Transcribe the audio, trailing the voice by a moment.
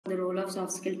of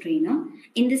soft skill trainer.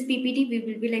 In this PPT, we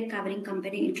will be like covering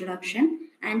company introduction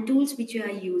and tools which you are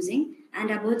using,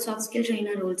 and about soft skill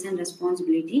trainer roles and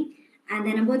responsibility, and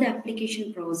then about the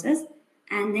application process,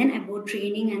 and then about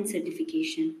training and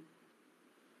certification.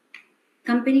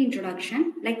 Company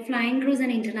introduction, like Flying Crew is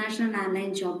an international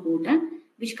airline job portal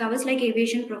which covers like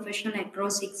aviation professional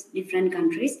across 6 different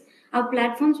countries. Our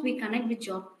platforms, we connect with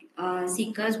job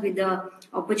seekers with the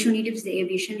opportunities of the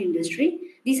aviation industry.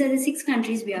 These are the 6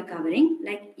 countries we are covering,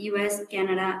 like US,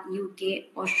 Canada,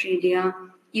 UK, Australia,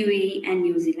 UAE, and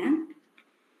New Zealand.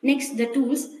 Next, the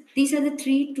tools. These are the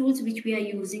 3 tools which we are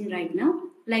using right now,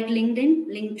 like LinkedIn,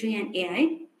 Linktree, and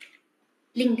AI.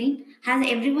 LinkedIn, as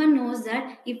everyone knows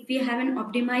that if we have an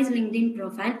optimized LinkedIn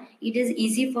profile, it is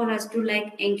easy for us to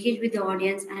like engage with the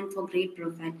audience and for great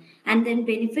profile. And then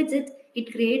benefits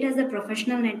it creates as a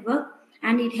professional network,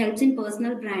 and it helps in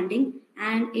personal branding,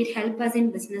 and it helps us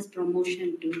in business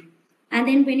promotion too. And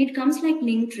then when it comes like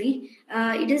Linktree,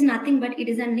 it is nothing but it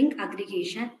is a link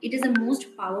aggregation. It is the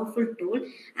most powerful tool,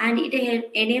 and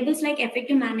it enables like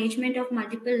effective management of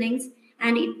multiple links,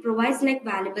 and it provides like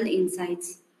valuable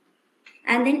insights.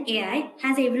 And then AI,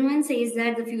 as everyone says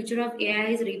that the future of AI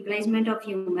is replacement of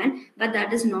human, but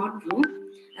that is not true.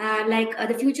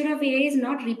 The future of AI is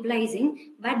not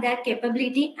replacing, but that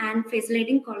capability and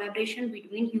facilitating collaboration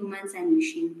between humans and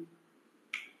machine.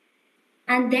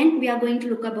 And then we are going to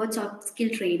look about soft skill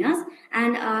trainers.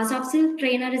 And soft skill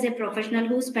trainer is a professional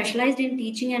who specialized in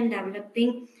teaching and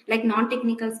developing like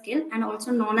non-technical skill, and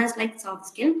also known as like soft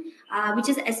skill, which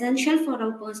is essential for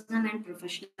our personal and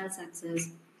professional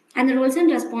success. And the roles and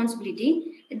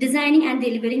responsibility, designing and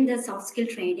delivering the soft skill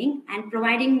training and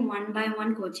providing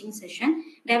one-by-one coaching session,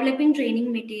 developing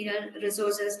training material,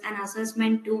 resources, and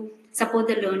assessment to support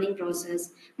the learning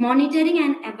process, monitoring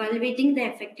and evaluating the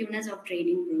effectiveness of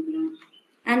training program.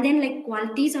 And then like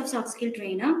qualities of soft skill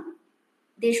trainer,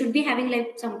 they should be having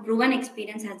like some proven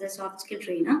experience as a soft skill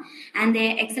trainer, and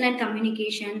their excellent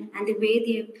communication, and the way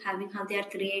they having how they are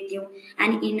creative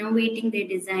and innovating their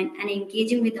design and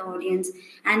engaging with the audience,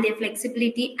 and their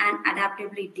flexibility and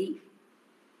adaptability.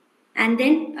 And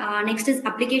then next is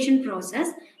application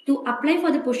process. To apply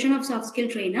for the position of soft skill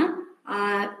trainer,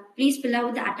 please fill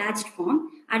out the attached form.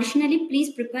 Additionally,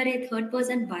 please prepare a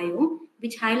third-person bio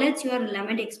which highlights your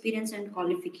relevant experience and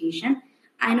qualification.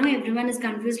 I know everyone is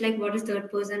confused like what is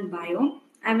third-person bio.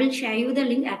 I will share you the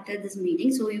link after this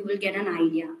meeting so you will get an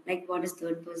idea like what is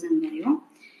third-person bio.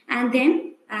 And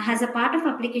then as a part of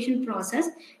application process,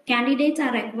 candidates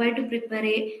are required to prepare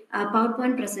a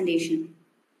PowerPoint presentation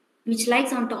which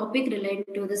likes on topic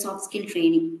related to the soft skill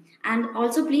training. And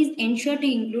also please ensure to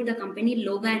include the company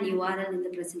logo and URL in the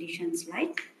presentation slide.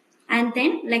 And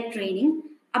then like training,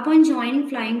 upon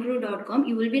joining flyingcrew.com,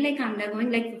 you will be like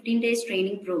undergoing like 15 days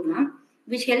training program,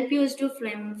 which help you to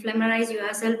familiarize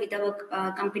yourself with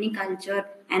our company culture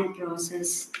and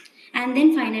process. And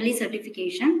then finally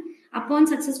certification. Upon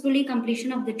successfully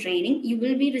completion of the training, you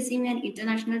will be receiving an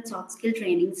international soft skill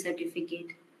training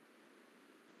certificate.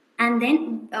 And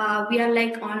then we are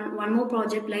like on one more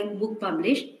project like book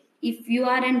published. If you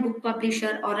are a book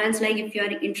publisher, or else like if you are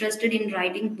interested in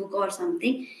writing book or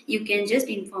something, you can just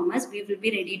inform us. We will be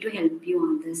ready to help you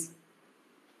on this.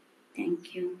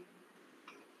 Thank you.